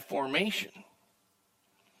needed that formation.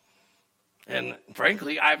 And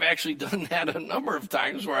frankly, I've actually done that a number of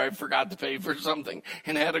times where I forgot to pay for something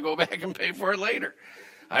and had to go back and pay for it later.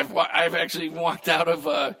 I've actually walked out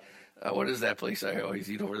of, what is that place I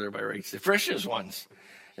always eat over there by Rachel? Frisch's once.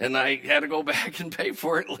 And I had to go back and pay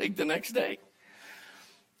for it like the next day.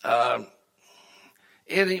 And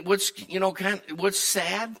what's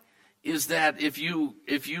sad is that if you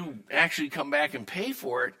actually come back and pay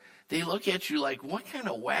for it, they look at you like, what kind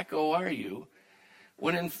of wacko are you?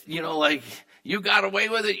 When, you got away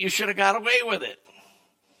with it, you should have got away with it.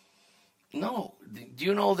 No. Do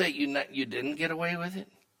you know that you didn't get away with it?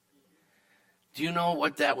 Do you know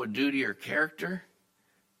what that would do to your character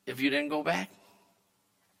if you didn't go back?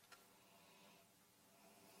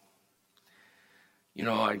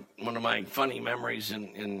 One of my funny memories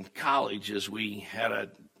in college is we had a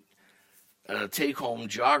take-home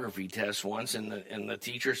geography test once, and the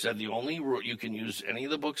teacher said the only rule, you can use any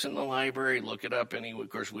of the books in the library, look it up. Of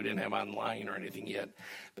course, we didn't have online or anything yet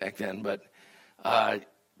back then,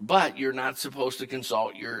 but you're not supposed to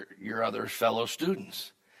consult your other fellow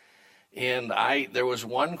students. And there was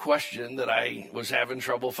one question that I was having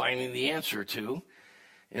trouble finding the answer to,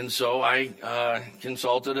 and so I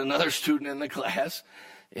consulted another student in the class,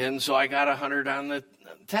 and so I got 100 on the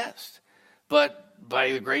test. But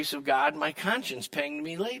by the grace of God, my conscience pinged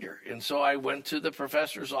me later. And so I went to the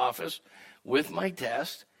professor's office with my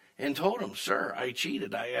test and told him, sir, I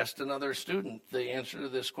cheated. I asked another student the answer to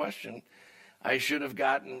this question. I should have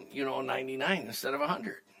gotten, 99 instead of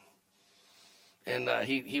 100. And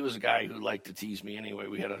he was a guy who liked to tease me anyway.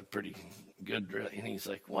 We had a pretty good, and he's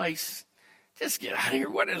like, Weiss, just get out of here.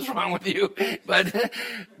 What is wrong with you?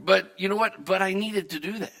 But you know what? But I needed to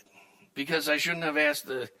do that because I shouldn't have asked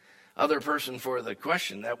the other person for the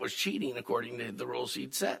question. That was cheating according to the rules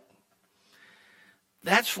he'd set.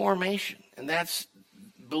 That's formation. And that's,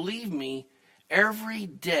 believe me, every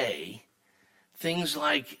day, things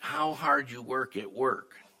like how hard you work at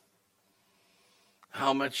work,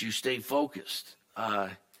 how much you stay focused.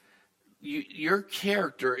 Your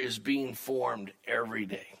character is being formed every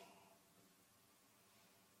day.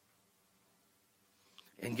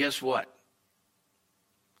 And guess what?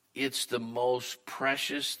 It's the most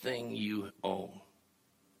precious thing you own.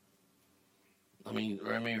 Let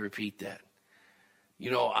me repeat that.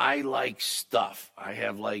 I like stuff. I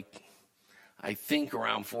have I think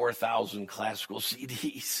around 4,000 classical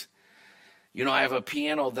CDs. I have a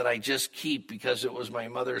piano that I just keep because it was my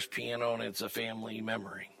mother's piano and it's a family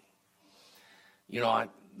memory. I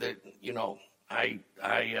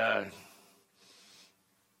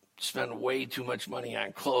spend way too much money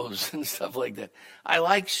on clothes and stuff like that. I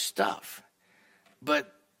like stuff,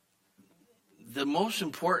 but the most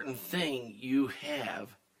important thing you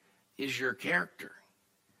have is your character.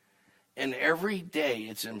 And every day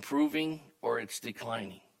it's improving or it's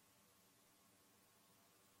declining.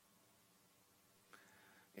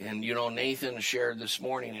 And, Nathan shared this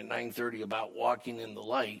morning at 9:30 about walking in the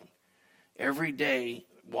light. Every day,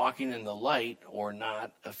 walking in the light or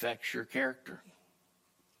not affects your character.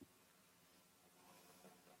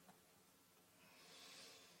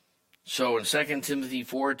 So in 2 Timothy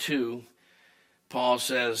 4:2, Paul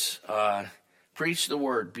says, preach the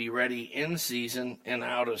word, be ready in season and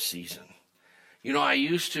out of season. I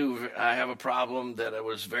used to have a problem that it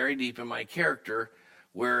was very deep in my character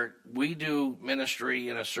where we do ministry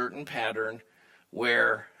in a certain pattern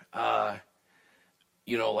where,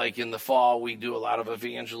 like in the fall, we do a lot of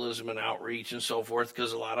evangelism and outreach and so forth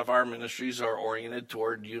because a lot of our ministries are oriented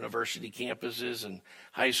toward university campuses and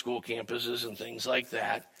high school campuses and things like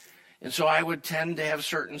that. And so I would tend to have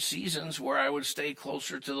certain seasons where I would stay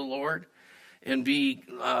closer to the Lord. and be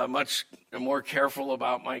much more careful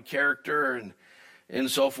about my character and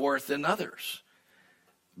so forth than others.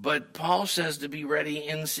 But Paul says to be ready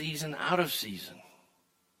in season, out of season.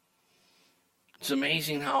 It's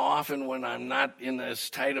amazing how often when I'm not in as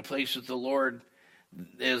tight a place with the Lord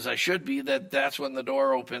as I should be, that's when the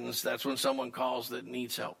door opens. That's when someone calls that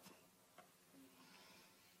needs help.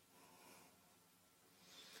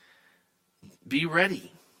 Be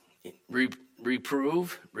ready.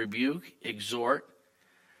 Reprove, rebuke, exhort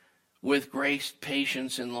with grace,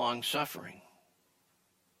 patience, and long suffering.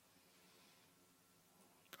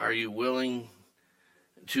 Are you willing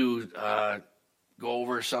to go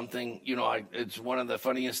over something? You know, it's one of the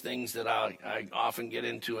funniest things that I often get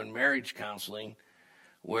into in marriage counseling,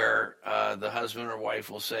 where the husband or wife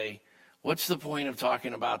will say, "What's the point of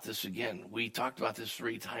talking about this again? We talked about this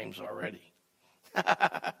 3 times already."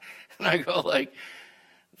 And I go like,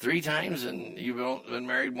 3 times and you've been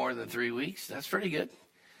married more than 3 weeks? That's pretty good.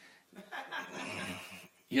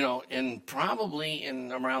 You know, and probably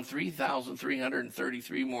in around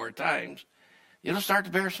 3,333 more times, it'll start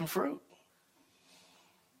to bear some fruit.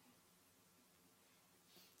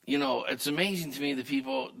 You know, it's amazing to me the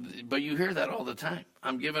people, but you hear that all the time.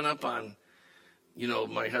 I'm giving up on, you know,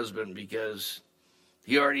 my husband because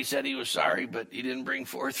he already said he was sorry, but he didn't bring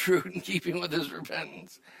forth fruit in keeping with his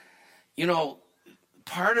repentance. You know,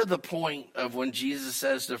 part of the point of when Jesus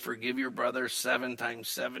says to forgive your brother 7 times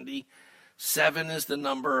 70, 7 is the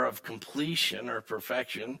number of completion or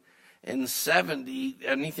perfection, and 70,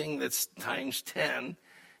 anything that's times 10,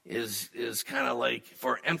 is kind of like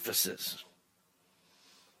for emphasis.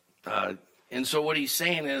 And so what he's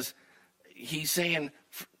saying is, he's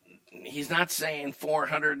not saying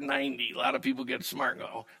 490. A lot of people get smart and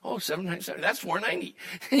go, oh, 7 times 70, that's 490.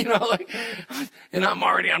 You know, like, and I'm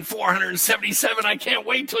already on 477. I can't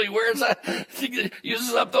wait till he wears that,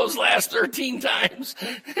 uses up those last 13 times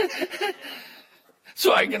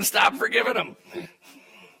so I can stop forgiving him.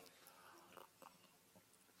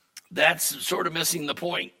 That's sort of missing the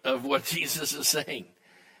point of what Jesus is saying.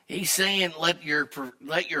 He's saying let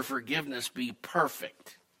your forgiveness be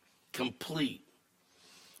perfect, complete,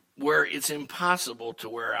 where it's impossible to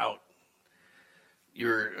wear out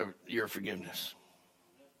your forgiveness.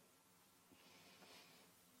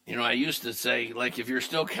 You know, I used to say, like, if you're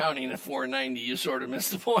still counting at 490, you sort of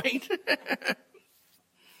missed the point.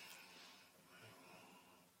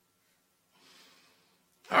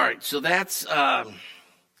 All right, so that's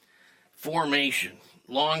formation,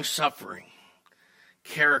 long-suffering,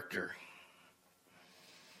 character.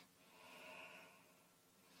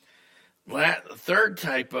 The third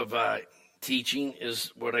type of teaching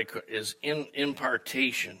is what is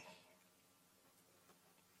impartation.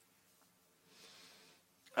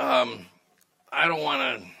 I don't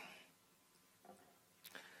want to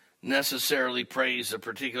necessarily praise a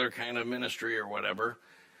particular kind of ministry or whatever.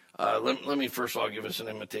 Let me first of all give us an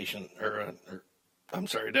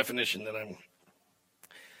definition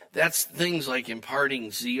that's things like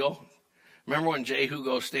imparting zeal. Remember when Jehu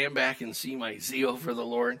goes, stand back and see my zeal for the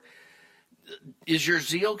Lord? Is your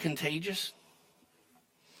zeal contagious?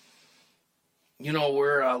 You know,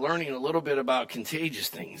 we're learning a little bit about contagious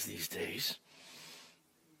things these days.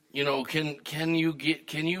 You know, can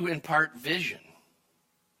you impart vision?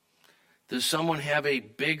 Does someone have a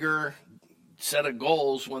bigger set of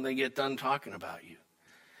goals when they get done talking about you?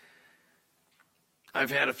 I've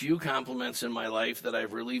had a few compliments in my life that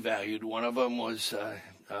I've really valued. One of them was a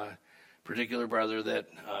particular brother that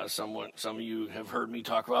some of you have heard me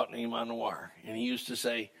talk about, Naaman Noir. And he used to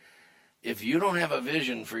say, if you don't have a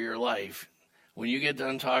vision for your life, when you get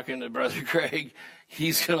done talking to Brother Craig,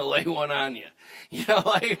 he's going to lay one on you. You know,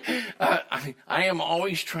 like, I am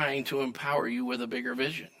always trying to empower you with a bigger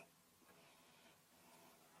vision.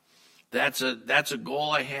 That's a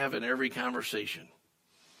goal I have in every conversation.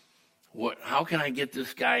 How can I get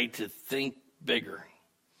this guy to think bigger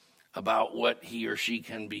about what he or she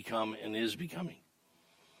can become and is becoming?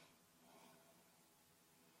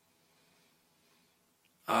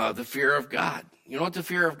 The fear of God. You know what the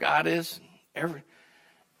fear of God is?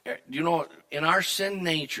 You know, in our sin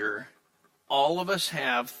nature, all of us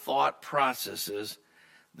have thought processes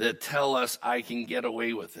that tell us I can get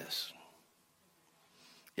away with this.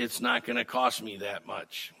 It's not going to cost me that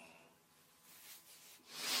much.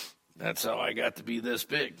 That's how I got to be this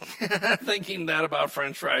big, thinking that about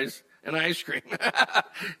French fries and ice cream.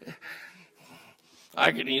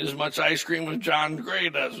 I can eat as much ice cream as John Gray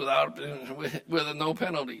does with no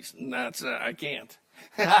penalties. And I can't.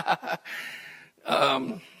 I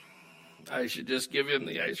should just give him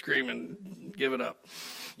the ice cream and give it up.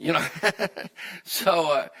 You know,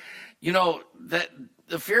 so, you know, that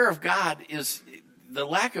the fear of God is, the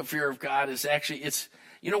lack of fear of God is actually, it's,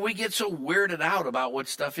 you know, we get so weirded out about what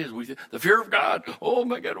stuff is. The fear of God, oh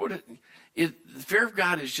my God, the fear of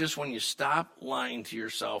God is just when you stop lying to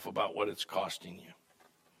yourself about what it's costing you.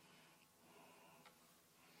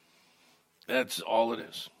 That's all it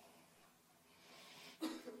is.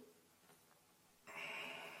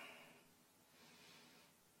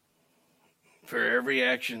 For every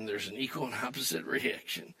action, there's an equal and opposite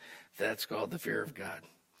reaction. That's called the fear of God.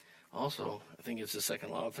 Also, I think it's the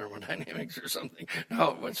second law of thermodynamics or something.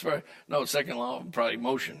 Second law of probably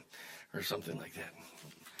motion or something like that.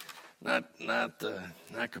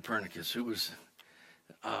 Not Copernicus. Who's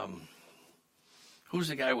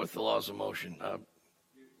the guy with the laws of motion?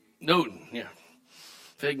 Newton, yeah.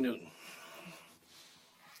 Fig Newton.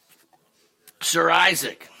 Sir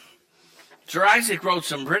Isaac. Sir Isaac wrote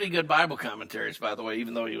some pretty good Bible commentaries, by the way,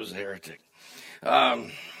 even though he was a heretic.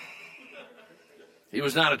 He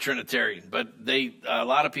was not a Trinitarian, but a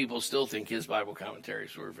lot of people still think his Bible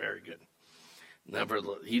commentaries were very good.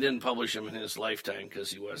 He didn't publish them in his lifetime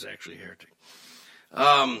because he was actually a heretic.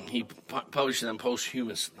 He published them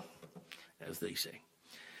posthumously, as they say.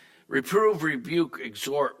 Reprove, rebuke,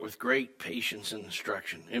 exhort with great patience and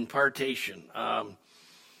instruction. Impartation.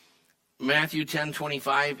 Matthew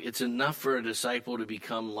 10:25, it's enough for a disciple to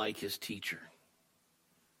become like his teacher.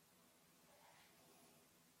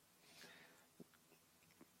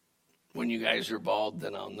 When you guys are bald,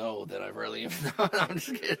 then I'll know that I really am. I'm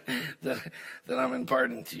just kidding. That I'm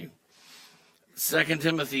imparting to you. 2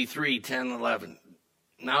 Timothy 3:10-11.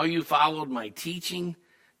 Now you followed my teaching,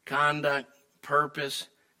 conduct, purpose,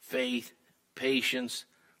 faith, patience,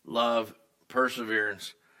 love,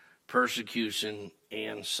 perseverance, persecution,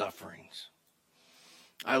 and sufferings.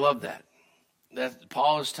 I love that. That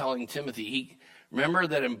Paul is telling Timothy. Remember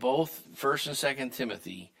that in both 1 and 2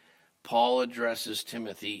 Timothy, Paul addresses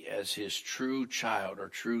Timothy as his true child or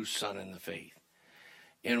true son in the faith.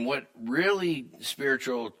 And what really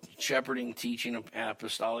spiritual shepherding, teaching,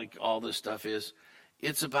 apostolic, all this stuff is,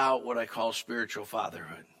 it's about what I call spiritual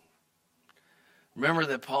fatherhood. Remember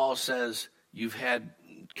that Paul says you've had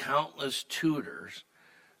countless tutors,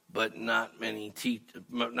 but not many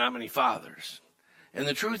fathers. And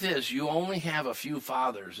the truth is, you only have a few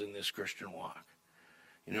fathers in this Christian walk.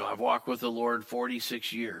 You know, I've walked with the Lord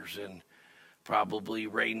 46 years, and probably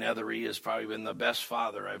Ray Nethery has probably been the best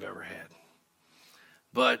father I've ever had.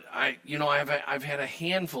 But I've had a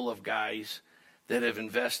handful of guys that have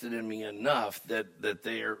invested in me enough that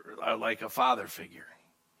they are like a father figure.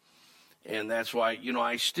 And that's why,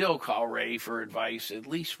 I still call Ray for advice at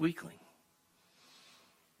least weekly.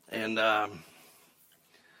 And,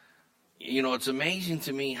 it's amazing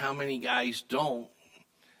to me how many guys don't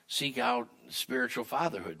seek out spiritual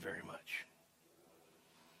fatherhood very much.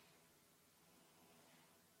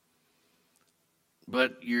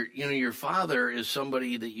 But your father is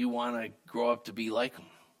somebody that you want to grow up to be like him.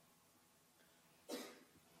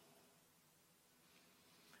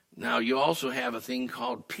 Now, you also have a thing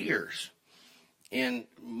called peers. And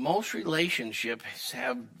most relationships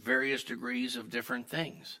have various degrees of different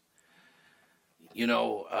things.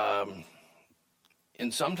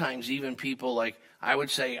 And sometimes even people like, I would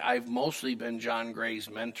say I've mostly been John Gray's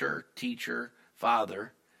mentor, teacher,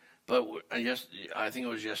 father. But I think it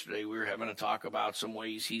was yesterday we were having a talk about some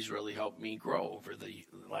ways he's really helped me grow over the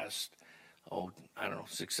last,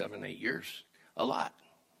 6, 7, 8 years. A lot.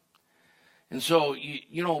 And so,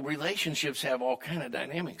 relationships have all kind of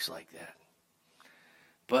dynamics like that.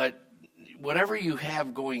 But whatever you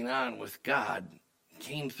have going on with God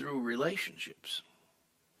came through relationships.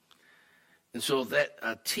 And so that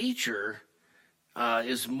a teacher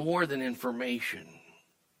is more than information.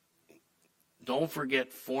 Don't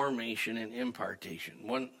forget formation and impartation.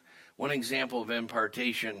 One example of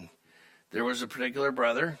impartation, there was a particular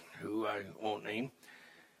brother who I won't name,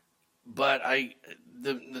 but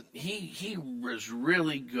he was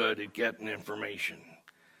really good at getting information.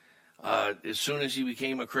 As soon as he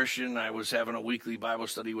became a Christian, I was having a weekly Bible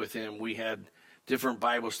study with him. We had different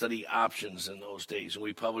Bible study options in those days, and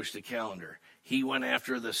we published a calendar. He went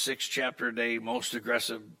after the 6-chapter a day, most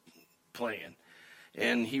aggressive plan,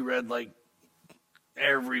 and he read like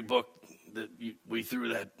every book that we threw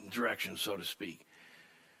that direction, so to speak.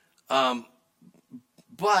 But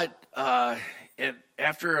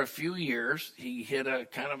after a few years, he hit a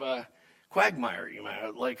kind of a quagmire,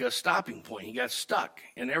 like a stopping point. He got stuck,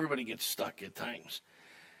 and everybody gets stuck at times.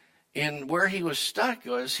 And where he was stuck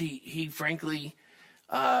was he frankly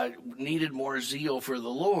needed more zeal for the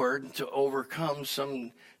Lord to overcome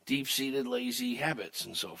some deep-seated lazy habits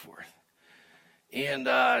and so forth. And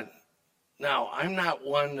now, I'm not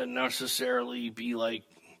one to necessarily be like,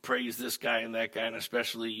 praise this guy and that guy, and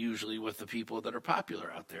especially usually with the people that are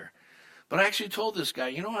popular out there. But I actually told this guy,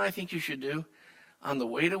 you know what I think you should do? On the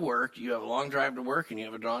way to work, you have a long drive to work and you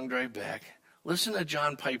have a long drive back. Listen to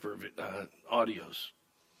John Piper audios.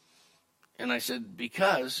 And I said,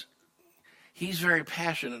 because he's very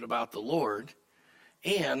passionate about the Lord,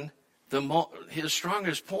 and his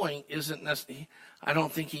strongest point isn't necessarily, I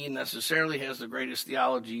don't think he necessarily has the greatest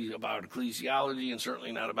theology about ecclesiology, and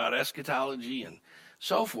certainly not about eschatology and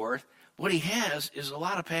so forth. What he has is a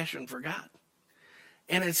lot of passion for God.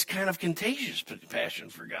 And it's kind of contagious passion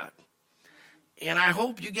for God. And I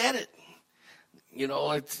hope you get it.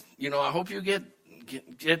 I hope you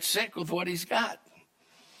get sick with what he's got.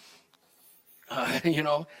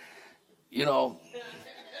 The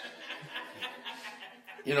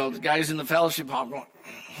guys in the fellowship hall going,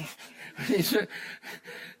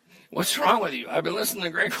 what's wrong with you? I've been listening to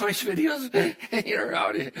Greg Weiss videos.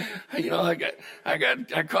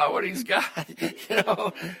 I caught what he's got.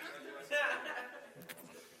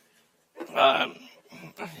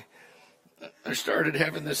 I started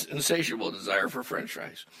having this insatiable desire for French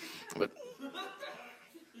fries. But,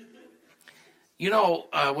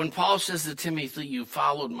 when Paul says to Timothy, you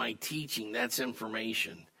followed my teaching, that's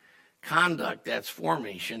information. Conduct, that's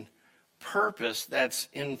formation. Purpose, that's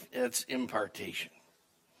impartation.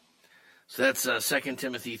 So that's 2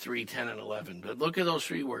 Timothy 3:10 and 11. But look at those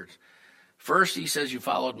three words. First, he says, you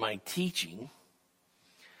followed my teaching.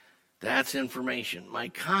 That's information. My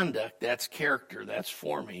conduct, that's character, that's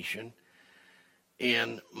formation.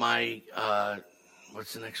 And my,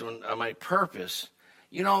 what's the next one? My purpose.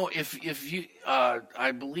 If you,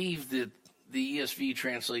 I believe that the ESV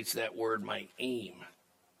translates that word, my aim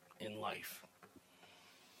in life.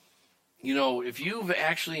 If you've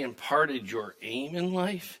actually imparted your aim in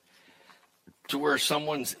life to where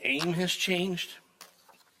someone's aim has changed,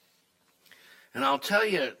 and I'll tell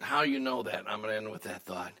you how you know that. I'm going to end with that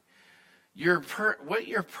thought. What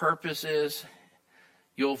your purpose is,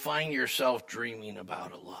 you'll find yourself dreaming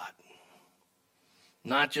about a lot.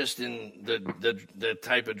 Not just in the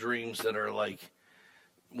type of dreams that are like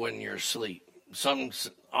when you're asleep.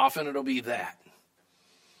 Often it'll be that.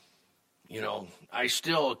 I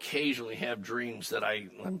still occasionally have dreams that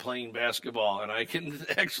I'm playing basketball and I can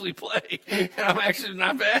actually play. And I'm actually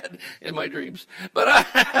not bad in my dreams. But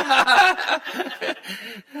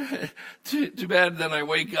too bad then I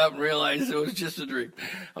wake up and realize it was just a dream.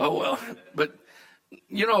 Oh, well. But,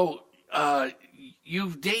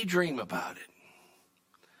 you daydream about it.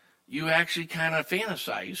 You actually kind of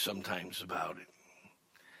fantasize sometimes about it.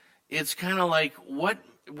 It's kind of like what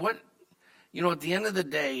at the end of the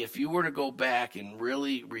day, if you were to go back and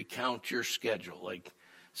really recount your schedule, like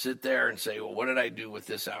sit there and say, well, what did I do with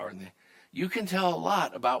this hour? You can tell a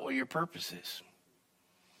lot about what your purpose is.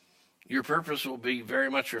 Your purpose will be very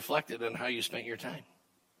much reflected on how you spent your time.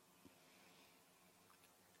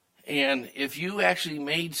 And if you actually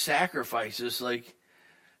made sacrifices, like,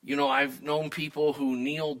 I've known people who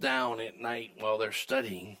kneel down at night while they're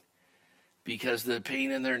studying because the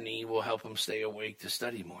pain in their knee will help them stay awake to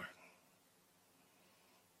study more.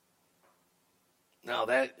 Now,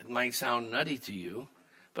 that might sound nutty to you,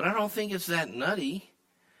 but I don't think it's that nutty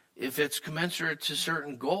if it's commensurate to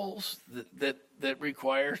certain goals that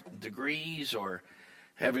require degrees or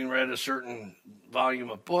having read a certain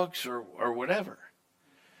volume of books or whatever.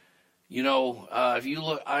 If you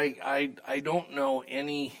look, I don't know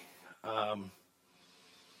any, I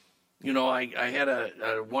had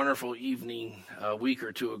a wonderful evening a week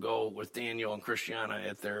or two ago with Daniel and Christiana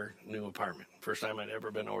at their new apartment. First time I'd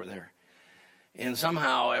ever been over there. And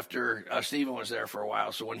somehow after Stephen was there for a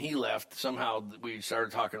while, so when he left, somehow we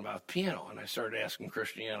started talking about piano. And I started asking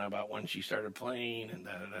Christiana about when she started playing and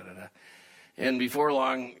da-da-da-da-da. And before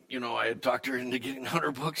long, I had talked her into getting out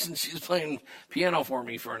her books, and she's playing piano for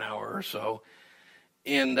me for an hour or so.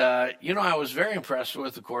 And, I was very impressed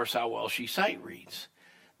with, of course, how well she sight reads.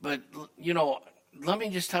 But, let me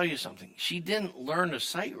just tell you something. She didn't learn to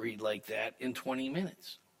sight read like that in 20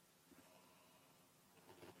 minutes.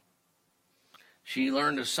 She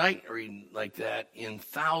learned to sight read like that in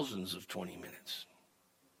thousands of 20 minutes.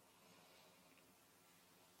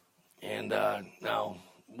 And now,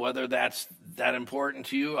 whether that's that important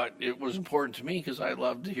to you, it was important to me because I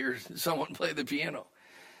love to hear someone play the piano.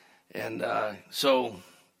 And so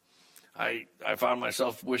I found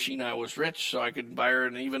myself wishing I was rich so I could buy her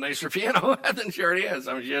an even nicer piano than she already has.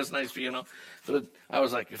 I mean, she has a nice piano. But I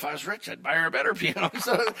was like, if I was rich, I'd buy her a better piano.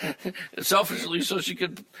 So selfishly, so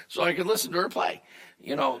I could listen to her play.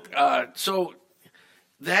 So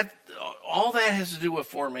that all that has to do with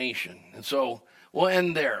formation. And so we'll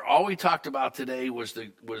end there. All we talked about today was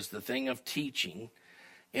the thing of teaching.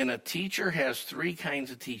 And a teacher has three kinds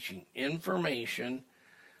of teaching: information,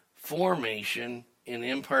 formation, and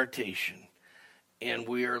impartation. And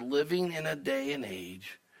we are living in a day and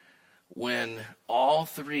age when all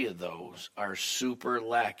three of those are super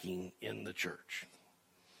lacking in the church.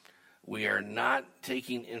 We are not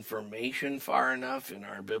taking information far enough in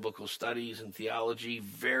our biblical studies and theology.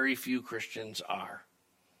 Very few Christians are.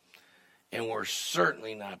 And we're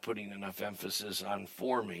certainly not putting enough emphasis on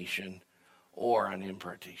formation or on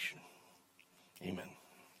impartation. Amen.